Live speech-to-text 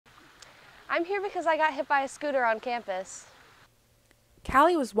I'm here because I got hit by a scooter on campus.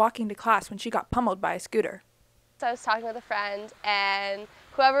 Callie was walking to class when she got pummeled by a scooter. So I was talking with a friend, and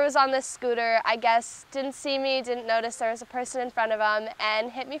whoever was on this scooter, I guess, didn't see me, didn't notice there was a person in front of them,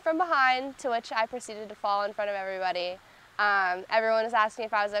 and hit me from behind, to which I proceeded to fall in front of everybody. Everyone was asking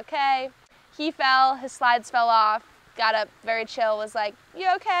if I was okay. He fell, his slides fell off, got up very chill, was like, "You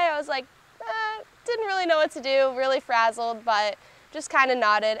okay?" I was like, didn't really know what to do, really frazzled, but just kind of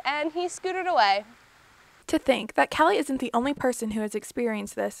nodded, and he scooted away. To think that Callie isn't the only person who has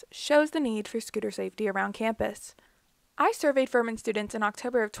experienced this shows the need for scooter safety around campus. I surveyed Furman students in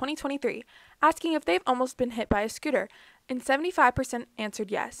October of 2023, asking if they've almost been hit by a scooter, and 75%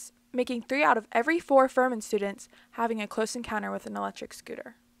 answered yes, making 3 out of every 4 Furman students having a close encounter with an electric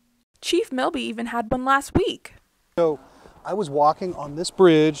scooter. Chief Milby even had one last week. So I was walking on this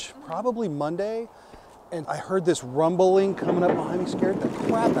bridge, probably Monday, and I heard this rumbling coming up behind me, scared the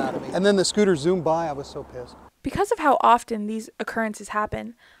crap out of me. And then the scooter zoomed by. I was so pissed. Because of how often these occurrences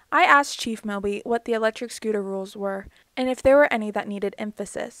happen, I asked Chief Milby what the electric scooter rules were and if there were any that needed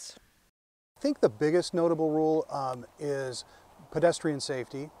emphasis. I think the biggest notable rule is pedestrian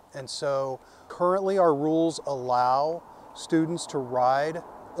safety. And so currently our rules allow students to ride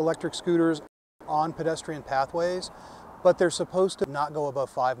electric scooters on pedestrian pathways, but they're supposed to not go above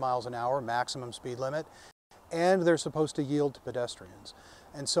 5 miles an hour, maximum speed limit, and they're supposed to yield to pedestrians.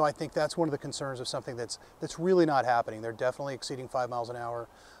 And so I think that's one of the concerns of something that's really not happening. They're definitely exceeding 5 miles an hour.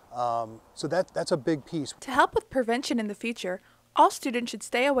 So that's a big piece. To help with prevention in the future, all students should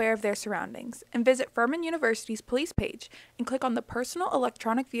stay aware of their surroundings and visit Furman University's police page and click on the Personal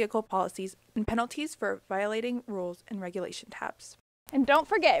Electronic Vehicle Policies and Penalties for Violating Rules and Regulation tabs. And don't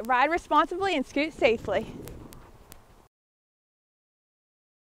forget, ride responsibly and scoot safely.